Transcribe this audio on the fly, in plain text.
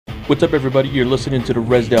What's up, everybody? You're listening to the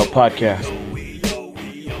Resdale Podcast.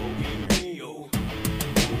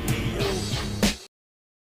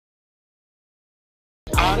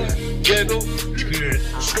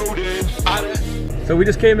 So we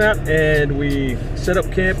just came out and we set up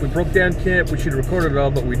camp. We broke down camp. We should have recorded it all,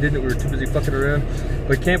 but we didn't. We were too busy fucking around.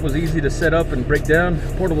 But camp was easy to set up and break down.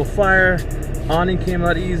 Portable fire, awning came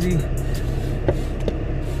out easy.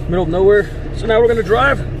 Middle of nowhere. So now we're gonna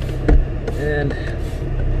drive and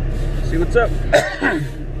see what's up. Point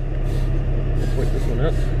this one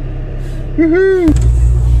up. Woohoo!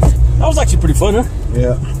 That was actually pretty fun, huh?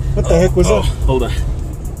 Yeah. What the heck was that? Hold on.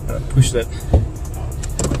 Push that.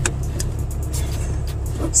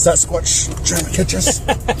 Sasquatch trying to catch us.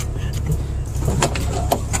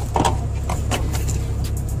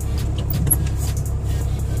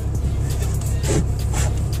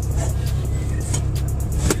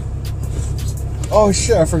 Oh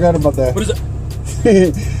shit! I forgot about that. What is it?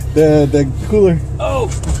 the cooler. Oh.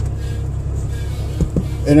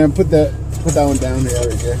 And then put that one down there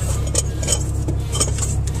right there.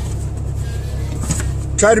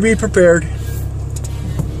 Try to be prepared.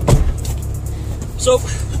 So,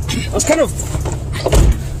 I was kind of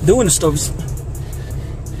doing the stuff,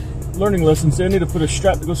 learning lessons. So I need to put a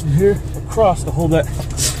strap that goes from here across to hold that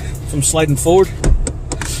from sliding forward.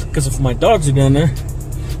 Because if my dogs are down there,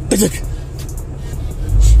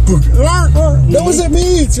 that wasn't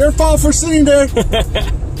me. It's your fault for sitting there.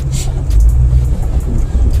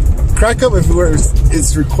 Crack up if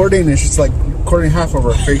it's recording. It's just like recording half of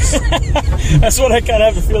our face. That's what I kind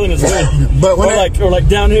of have the feeling as well. But when or like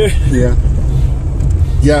down here. Yeah.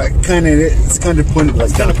 Yeah, kind of. It's kind of pointed like.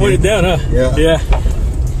 It's kind of pointed down, huh? Yeah. Yeah.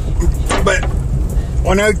 But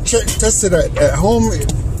when I tested it at home,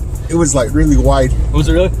 it was like really wide. Was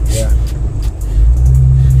it really? Yeah.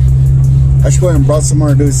 I should go ahead and brought some more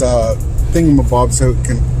of those thingamabob so it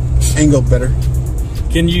can angle better.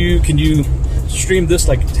 Can you stream this,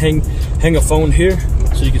 like hang a phone here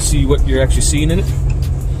so you can see what you're actually seeing in it?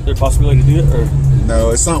 Is there a possibility to do that, or? No,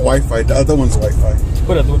 it's not Wi-Fi. The other one's Wi-Fi.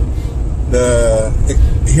 What other one? The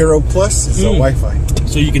Hero Plus is a Wi-Fi.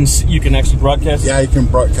 So you can actually broadcast? Yeah, you can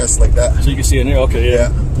broadcast like that. So you can see it in there? Okay,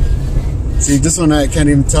 yeah. See, this one I can't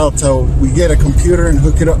even tell till we get a computer and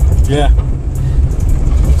hook it up. Yeah.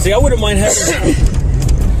 See, I wouldn't mind having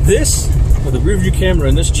this for the rear view camera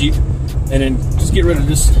in this Jeep, and then just get rid of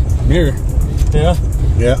this mirror. Yeah.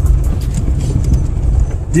 Yeah.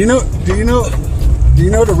 Do you know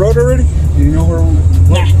the road already? Do you know where?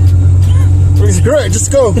 Nah. Screw it, just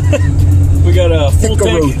go. We got a full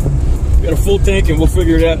tank. We got a full tank, and we'll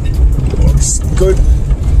figure it out. Good.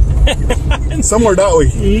 Somewhere that way.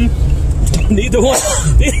 Mm-hmm. Neither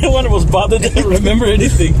one of us bothered to remember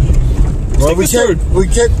anything. Well, we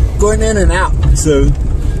kept going in and out, so.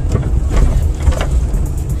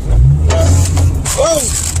 Whoa!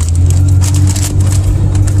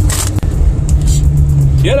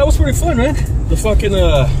 Yeah, that was pretty fun, man. The fucking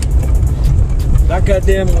that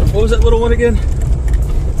goddamn, what was that little one again?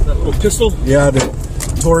 That little pistol? Yeah, the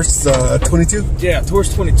Taurus 22. Yeah, Taurus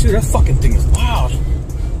 22. That fucking thing is loud.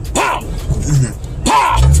 Pow!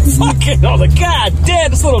 Pow! Fucking, I was like, God damn,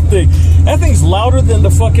 this little thing. That thing's louder than the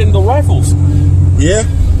rifles. Yeah,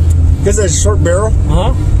 because it's a short barrel.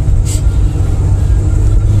 Uh-huh.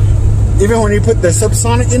 Even when you put the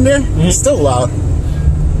subsonic in there, it's still loud.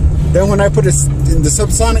 Then when I put it in the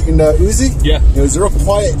subsonic in the Uzi, it was real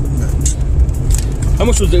quiet. How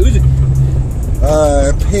much was the Uzi?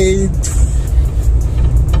 I paid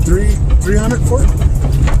 $300 for it.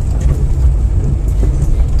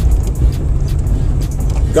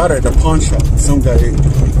 Got it at the pawn shop. Some guy.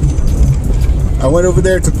 I went over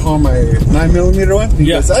there to pawn my 9mm one. He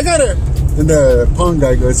goes, I got it. And the pawn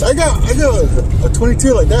guy goes, I got a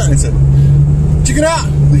 22 like that. And I said, check it out.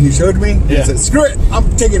 And he showed me. He said, screw it, I'm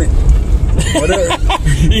taking it. Whatever.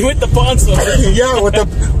 You went the pawn store. Yeah,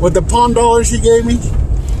 with the pawn dollars he gave me,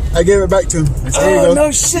 I gave it back to him. I said, here you go. No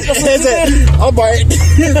shit. That's I said, I'll buy it.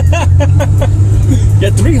 Yeah,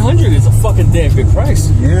 $300 is a fucking damn good price.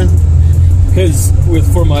 Yeah. Because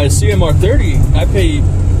for my CMR 30, I paid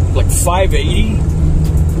like $580.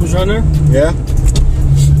 Was around there. Yeah.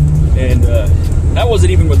 And that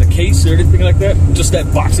wasn't even with a case or anything like that. Just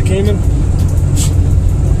that box it came in.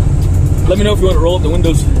 Let me know if you want to roll up the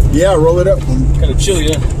windows. Yeah, roll it up. Kind of chilly,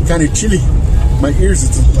 yeah. Kind of chilly. My ears,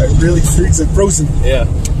 it's like really freezing, frozen. Yeah.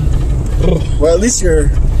 Well, at least your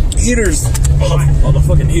heater's. Oh, the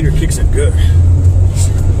fucking heater kicks it good.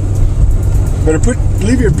 Better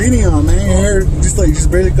leave your beanie on, man. Your hair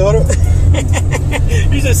just barely got up.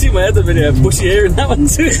 You should see my other video. I have bushy hair in that one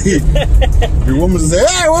too. Your woman says,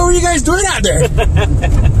 "Hey, what were you guys doing out there?"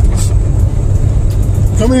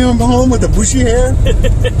 coming home with the bushy hair,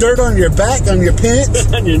 dirt on your back, on your pants,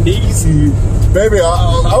 on your knees. Baby,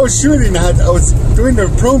 I was shooting. I was doing the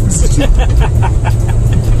prone position.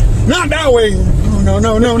 Not that way. No,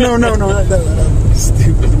 not that way.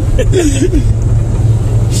 Stupid.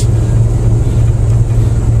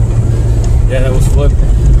 Yeah, that was fun.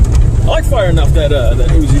 I like firing off that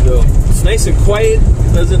Uzi though. It's nice and quiet.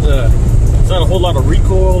 It doesn't. It's not a whole lot of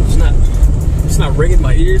recoil. It's not ringing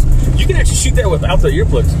my ears. You can actually shoot that without the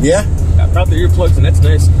earplugs. Yeah. Without the earplugs, and that's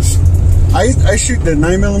nice. I shoot the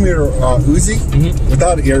 9mm Uzi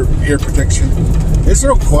without ear protection. It's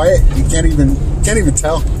real quiet. You can't even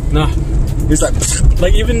tell. Nah. It's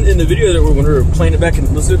like even in the video that when we were playing it back and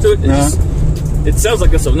listening to it, it sounds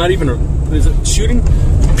like this. So not even is it shooting?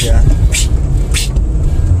 Yeah.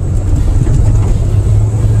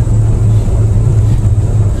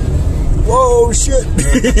 Whoa, shit.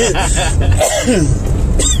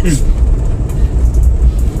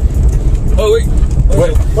 Oh, wait.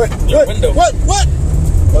 What?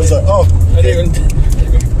 I was like, oh. I didn't even...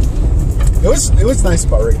 It was a nice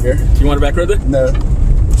spot right here. You want it back right there? No.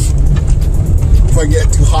 If I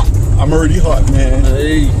get too hot, I'm already hot, man.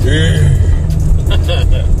 Hey.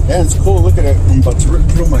 Man, it's cool. Look at it. I'm about to rip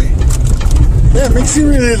through my... Yeah, it makes you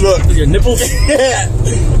really look. Your nipples? Yeah.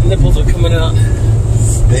 Nipples are coming out.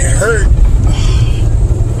 They hurt.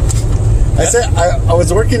 I said I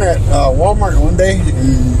was working at Walmart one day,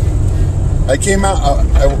 and I came out.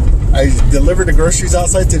 I delivered the groceries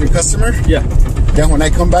outside to the customer. Yeah. Then when I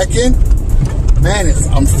come back in, man,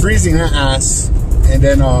 I'm freezing my ass, and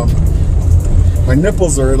then my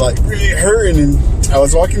nipples are like really hurting. And I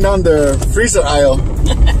was walking down the freezer aisle,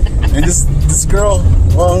 and this girl,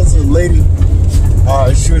 well, it's a lady.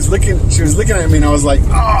 She was looking at me, and I was like,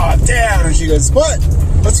 "Oh, damn!" And she goes,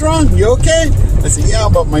 What's wrong? You okay?" I said, "Yeah,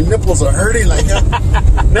 but my nipples are hurting like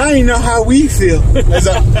that." Now you know how we feel. I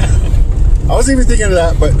wasn't even thinking of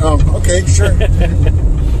that, but okay, sure.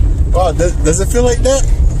 Wow, does it feel like that?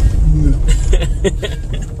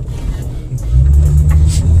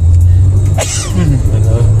 I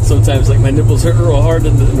know. Sometimes, like, my nipples hurt real hard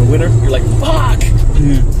in the winter. You're like, fuck!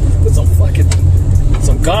 Put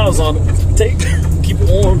some gauze on it. Tape. Keep it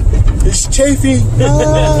warm. It's chafing. Put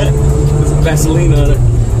some Vaseline on it.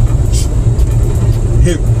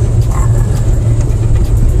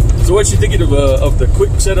 So what you thinking of the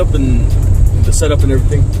quick setup and the setup and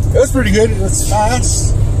everything? It was pretty good. It was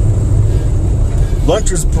fast. Lunch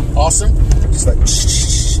was awesome. Just like,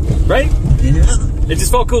 right? Yeah. It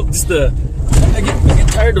just felt cool. Just I get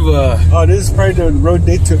tired of Oh, this is probably the road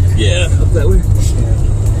they took. Yeah, up that way. Yeah.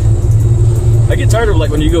 I get tired of like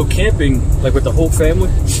when you go camping, like with the whole family.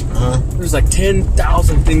 There's like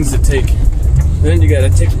 10,000 things to take. And then you gotta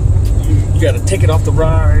take it off the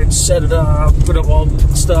ride, set it up, put up all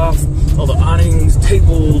the stuff, all the awnings,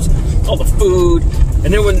 tables, all the food.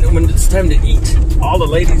 And then when it's time to eat, all the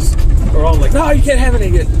ladies are all like, "No, you can't have any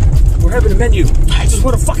yet. We're having a menu. I just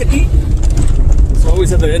want to fucking eat." So I always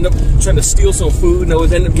have to end up trying to steal some food, and I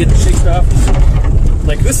always end up getting shaked off.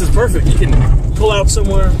 Like, this is perfect. You can pull out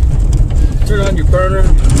somewhere, turn on your burner,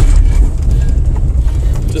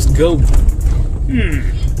 just go.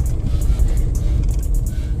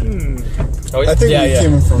 Oh, I think we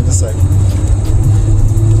came in from this side.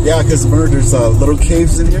 Yeah, because there's little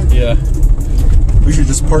caves in here. Yeah. We should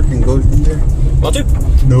just park and go in there. Want to?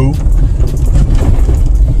 No.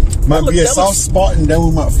 Might be a soft spot, and then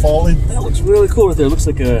we might fall in. That looks really cool right there. It looks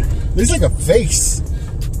like a... Looks like a face.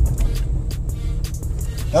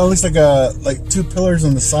 That looks like two pillars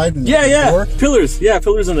on the side. And yeah. Pillars. Yeah,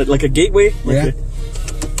 pillars on it, like a gateway. Like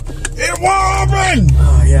It won't open!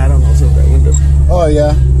 Oh, yeah, I don't know. It's over that window. Oh,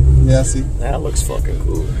 yeah. Yeah, see. That looks fucking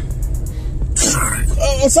cool.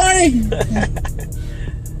 Oh, sorry!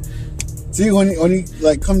 See, when you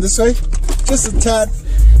like come this way, just a tad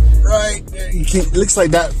right there. You can't. It looks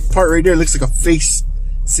like that part right there looks like a face.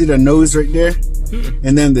 See the nose right there,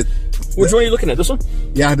 and then Which one are you looking at? This one?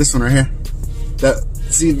 Yeah, this one right here.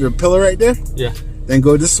 See the pillar right there? Yeah. Then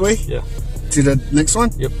go this way. Yeah. To the next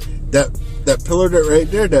one. Yep. That pillar right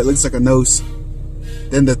there that looks like a nose.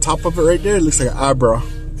 Then the top of it right there looks like an eyebrow,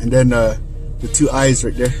 and then the two eyes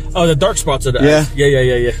right there. Oh, the dark spots are the eyes.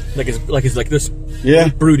 Yeah. Like it's like this. Yeah.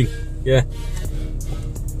 Brooding. Yeah.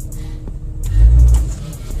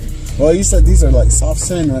 Well, you said these are like soft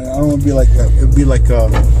sand. I don't want to be like that. It would be like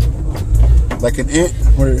an ant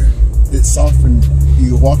where it's soft and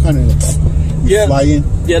you walk on it and you fly in.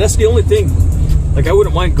 Yeah, that's the only thing. Like, I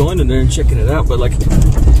wouldn't mind going in there and checking it out, but like,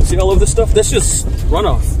 see all of this stuff? That's just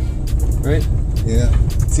runoff, right? Yeah.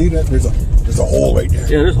 See that? There's a hole right there.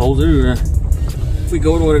 Yeah, there's holes everywhere. If we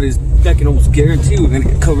go to one of these, I can almost guarantee we're gonna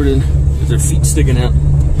get covered in with their feet sticking out.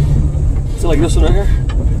 So like this one right here?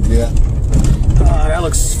 Yeah. Ah, that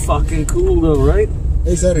looks fucking cool though, right?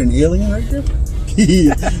 Is that an alien right there? He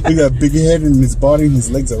got a big head in his body and his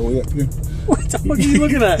legs are way up here. What the fuck are you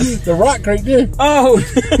looking at? The rock right there. Oh!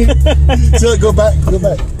 So go back.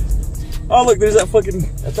 Oh look, there's that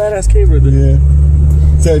badass cave right there. Yeah.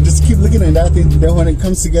 So just keep looking at that thing. Then when it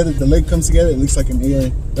comes together, the leg comes together, it looks like an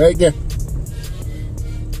alien. Right there.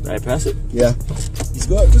 Right past it? Yeah. Just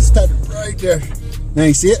go up, just tap it right there. Now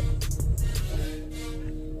you see it?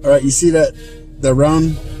 Alright, you see that the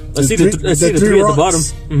round I see the three at the bottom.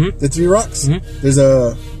 Mm-hmm. The 3 rocks? Mm-hmm. There's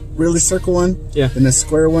a really circle one, yeah, then a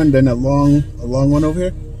square one, then a long one over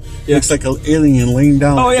here. Yeah. Looks like an alien laying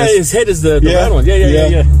down. Oh like yeah, this. his head is the round one.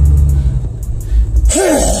 Yeah.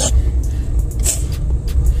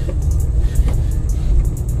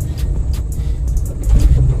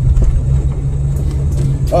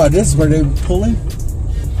 Oh, this is where they were pulling?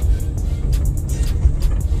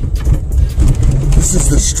 This is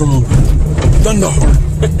the strong Thunderheart.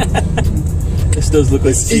 This does look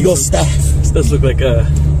like Eagle Staff. This does look like a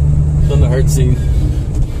Thunderheart scene.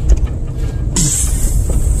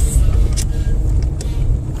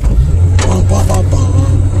 Bum, bum, bum, bum.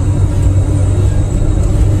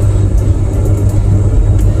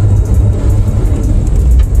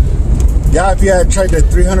 Yeah, if you had tried the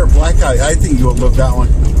 300 Black Eye, I think you would love that one.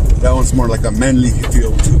 That one's more like a manly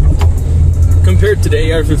feel too. Compared to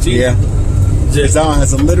the AR-15? Yeah. Because that one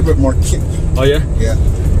has a little bit more kick. Oh yeah? Yeah.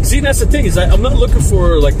 See, that's the thing, is I'm not looking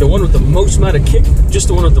for like the one with the most amount of kick, just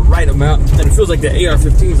the one with the right amount. And it feels like the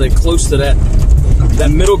AR-15 is like close to that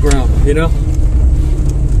middle ground, you know?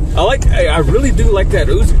 I really do like that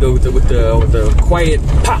Uzi though with the quiet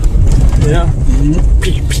pop, you know?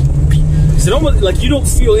 Mm-hmm. Is it almost like you don't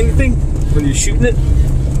feel anything when you're shooting it?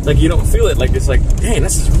 Like you don't feel it, like it's like, dang,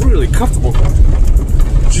 this is really comfortable.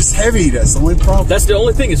 Just heavy, that's the only problem. That's the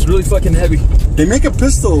only thing, it's really fucking heavy. They make a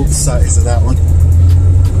pistol size of that one.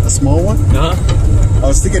 A small one? Uh-huh. I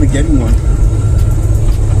was thinking of getting one.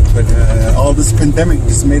 But all this pandemic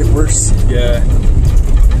just made it worse. Yeah.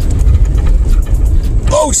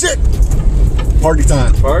 Oh shit! Party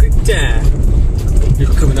time. Party time.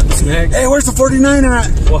 People coming up to snag. Hey, where's the 49er at?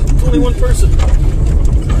 Well, only one person.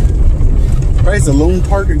 Probably it's a lone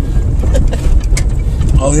party.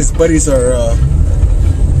 All his buddies are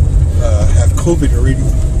have COVID already.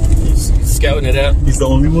 He's scouting it out. He's the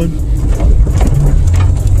only one.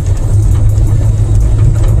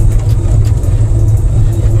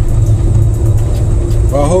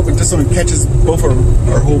 Well, I hope this one catches both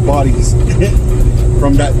our whole bodies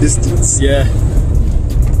from that distance. Yeah.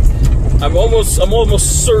 I'm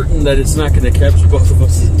almost certain that it's not going to capture both of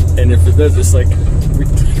us. And if it does, it's like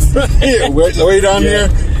way down there.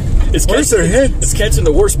 Where's their head? It's catching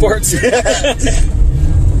the worst parts.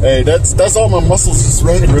 Hey, that's all my muscles just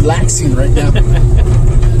relaxing right now.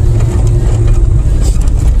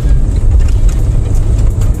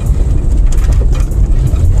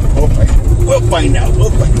 We'll find out.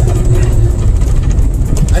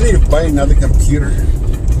 I need to buy another computer,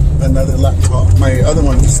 another laptop. My other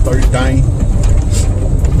one just started dying.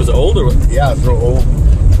 Was it old or what? Yeah, it's real old.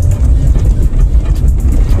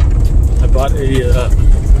 I bought a.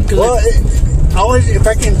 If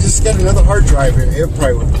I can just get another hard drive, it'll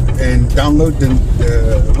probably work. And download the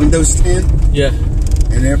Windows 10. Yeah.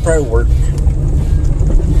 And it'll probably work.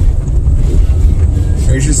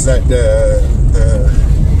 It's just that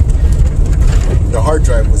the hard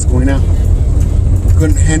drive was going out.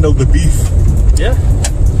 Couldn't handle the beef. Yeah.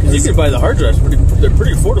 Because you can buy the hard drives. They're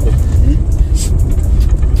pretty affordable.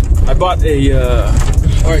 Mm-hmm. I bought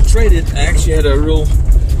I traded. I actually had a real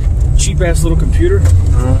cheap-ass little computer.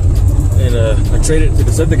 And I traded it to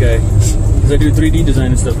this other guy. Because I do 3D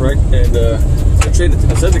design and stuff, right? And I traded it to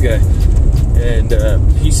this other guy. And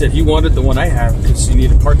he said he wanted the one I have because he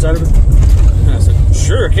needed parts out of it. And I said,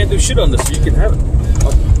 sure, I can't do shit on this, so you can have it.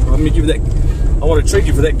 Let me give you that. I want to trade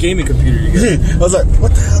you for that gaming computer you got. I was like,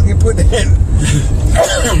 what the hell are you putting in?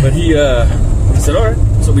 But he said, all right.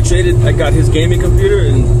 So we traded. I got his gaming computer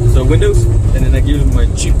and the Windows, and then I gave him my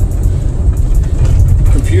cheap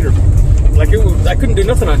computer. Like I couldn't do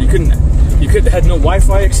nothing on it. You had no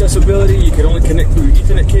Wi-Fi accessibility. You could only connect through your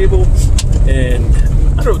Ethernet cable, and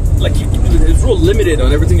I don't like it was real limited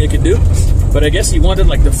on everything you could do. But I guess he wanted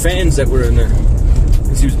like the fans that were in there.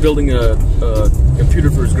 He was building a computer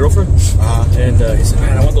for his girlfriend, and he said,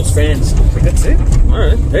 "Man, I want those fans." I was like, "That's it. All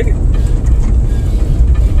right, take it."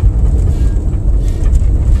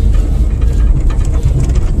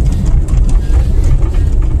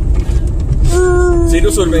 See,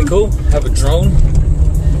 this would have been cool. Have a drone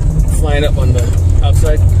flying up on the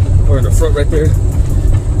outside or in the front right there.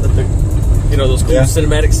 Those cool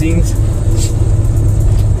cinematic scenes.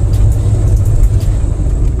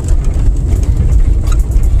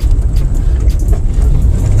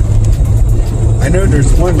 I know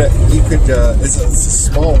there's one that you could, it's a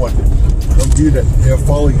small one. They'll do that, they'll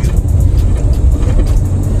follow you.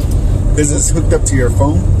 Because it's hooked up to your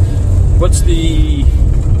phone. What's the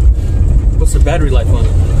battery life on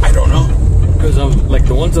it? I don't know. Because I'm like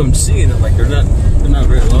the ones I'm seeing, I'm like they're not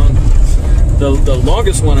very long. The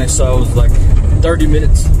longest one I saw was like 30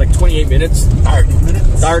 minutes, like 28 minutes. 30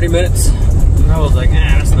 minutes? 30 minutes. And I was like,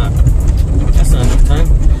 that's not enough time.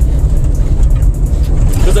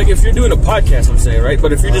 Because like if you're doing a podcast, I'm saying, right?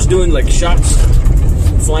 But if you're just doing like shots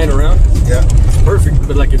flying around, yeah, it's perfect.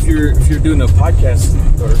 But like if you're doing a podcast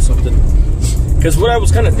or something, because what I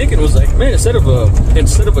was kind of thinking was like, man, instead of a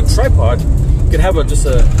tripod, you could have just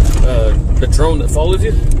a drone that follows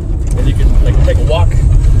you, and you can like take a walk.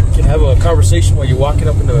 You can have a conversation while you're walking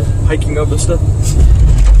up and hiking up and stuff.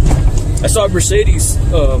 I saw a Mercedes.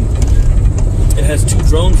 It has 2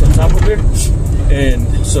 drones on top of it,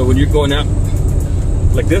 and so when you're going out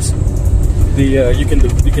like this, you can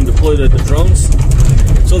deploy the drones.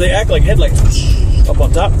 So they act like headlights up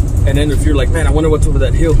on top, and then if you're like, man, I wonder what's over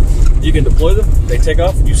that hill, you can deploy them. They take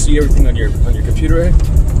off, and you see everything on your computer right here,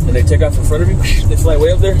 and they take off in front of you. They fly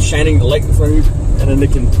way up there, shining the light in front of you, and then you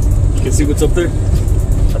can see what's up there.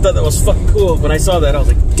 I thought that was fucking cool. When I saw that, I was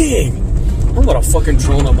like, dang, I want a fucking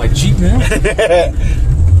drone on my Jeep, man.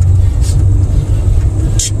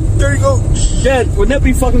 There you go. Yeah, wouldn't that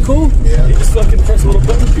be fucking cool? Yeah. You just fucking press a little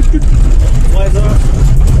button, flies off.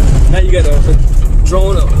 Now you got a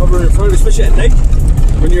drone hovering in front of you, especially at night.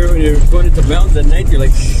 When you're going into mountains at night, you're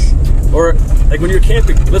like, shh. Or like when you're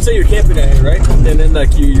camping. Let's say you're camping at night, right? And then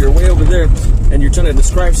like you're way over there, and you're trying to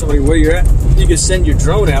describe somebody where you're at. You can send your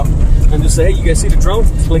drone out and just say, hey, you guys see the drone?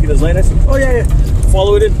 Just blink at his light. I say, oh yeah.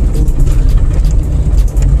 Follow it in.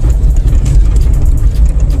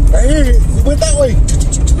 Hey, you went that way.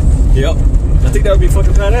 Yep. I think that would be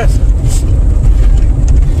fucking badass.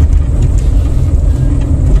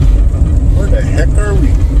 Where the heck are we?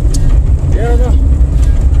 Yeah, I don't know.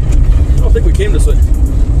 I don't think we came this way.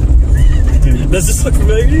 Does this look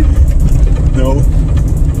familiar to you? No.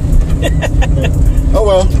 Oh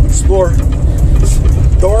well, explore.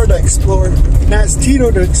 Dora to explore. Now it's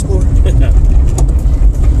Tito to explore.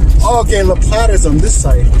 Oh, okay, La Plata's on this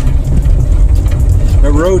side. The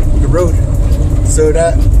road. So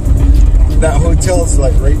that hotel's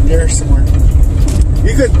like right there somewhere.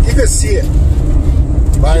 You could see it.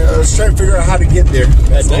 But I was trying to figure out how to get there.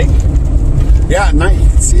 At night? Yeah, at night you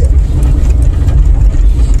can see it.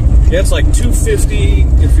 Yeah, it's like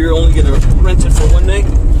 $250 if you're only gonna rent it for one night,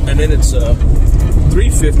 and then it's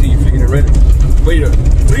 $350 if you're gonna rent it. Wait,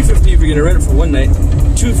 $350 if you're gonna rent it for one night,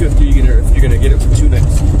 $250 if you're gonna get it for 2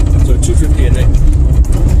 nights. So $250 a night.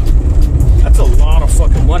 That's a lot of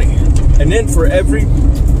fucking money. And then for every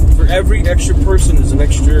extra person is an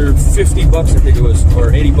extra $50, I think it was,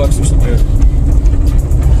 or $80 or something.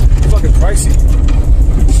 It's fucking pricey.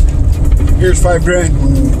 Here's $5,000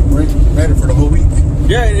 when we rent it for the whole week.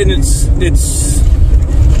 Yeah, and it's.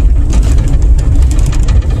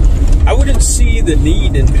 I wouldn't see the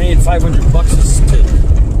need in paying $500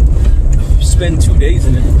 to spend 2 days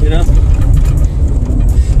in it, you know?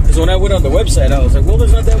 Because when I went on the website, I was like, well,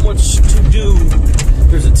 there's not that much to do.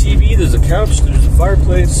 There's a TV, there's a couch, there's a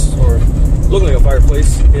fireplace, or look like a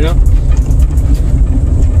fireplace, you know?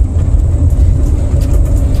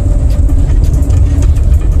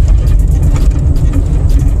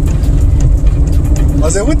 I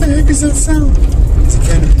was like, what the heck is that sound? It's a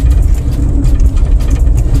canopy.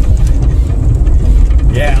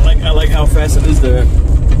 Yeah, I like how fast it is to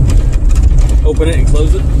open it and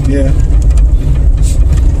close it. Yeah.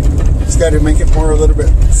 Just got to make it more a little bit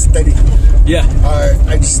steady. Yeah.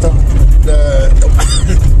 I just don't. The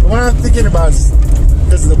one I'm thinking about is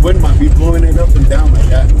because the wind might be blowing it up and down like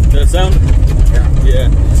that. That sound? Yeah.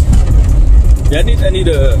 Yeah, I need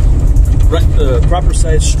a proper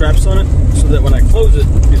size straps on it so that when I close it,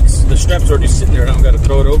 the strap's already sitting there and I don't got to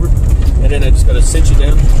throw it over, and then I just got to cinch it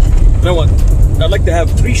down. And I'd like to have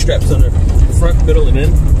 3 straps on there, the front, middle, and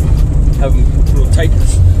end. Have them real tight,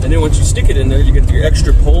 and then once you stick it in there, you get your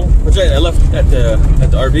extra pole, which I left at the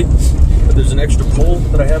RV. But there's an extra pole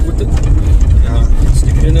that I have with it.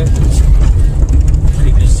 Stick it in there. And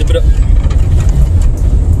you can just zip it up.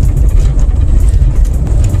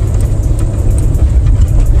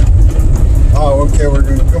 Oh, okay, we're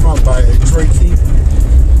going to come out by Troy Key.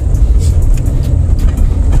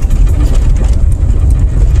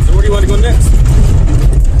 So where do you want to go next?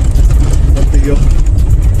 Up the hill.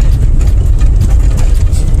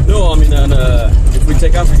 No, I mean, if we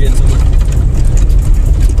take off again somewhere.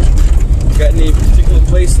 Got any particular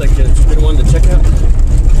place like you've been wanting to check out?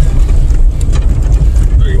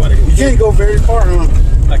 Or you want to go? You can't go very far, huh?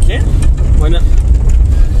 I can't? Why not?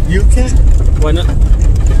 You can't? Why not?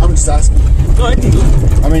 I'm just asking. No, I can go.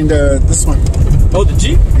 I mean, this one. Oh, the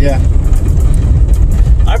Jeep? Yeah.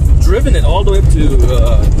 I've driven it all the way up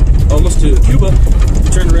to almost to Cuba.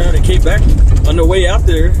 Turned around and came back. On the way out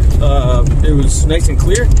there, it was nice and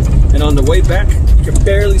clear, and on the way back, you could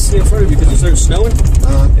barely see in front of you because it started snowing,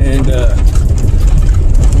 and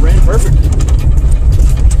ran perfect.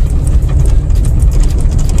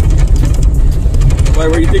 Why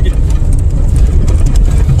were you thinking?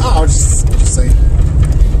 Oh, I was just saying.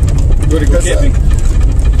 You want to go camping?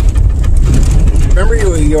 Remember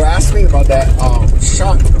you asked me about that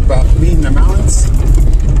shot about me in the mountains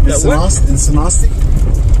in Sonosti?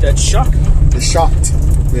 That shock? The shot,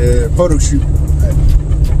 the photo shoot,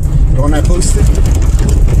 the one I posted.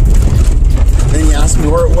 Then you asked me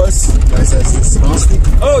where it was. I said it's Sonosti.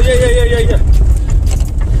 Oh yeah.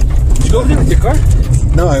 Did you go over there with your car?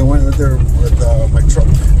 No, I went over there with my truck.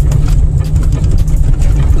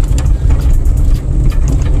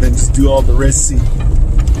 Then just do all the Red Sea.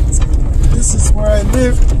 This is where I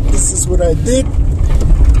live. This is what I did.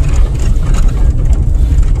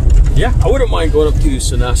 Yeah, I wouldn't mind going up to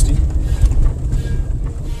Sonosti.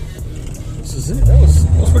 This is it. That was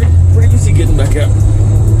pretty easy getting back out.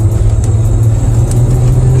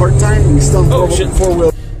 Part time, we still shit.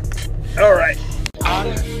 4-wheel. All right.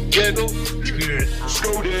 Diego, good.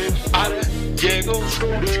 Scooted. Diego,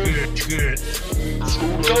 good.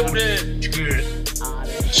 Scooted.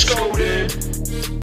 Scooted.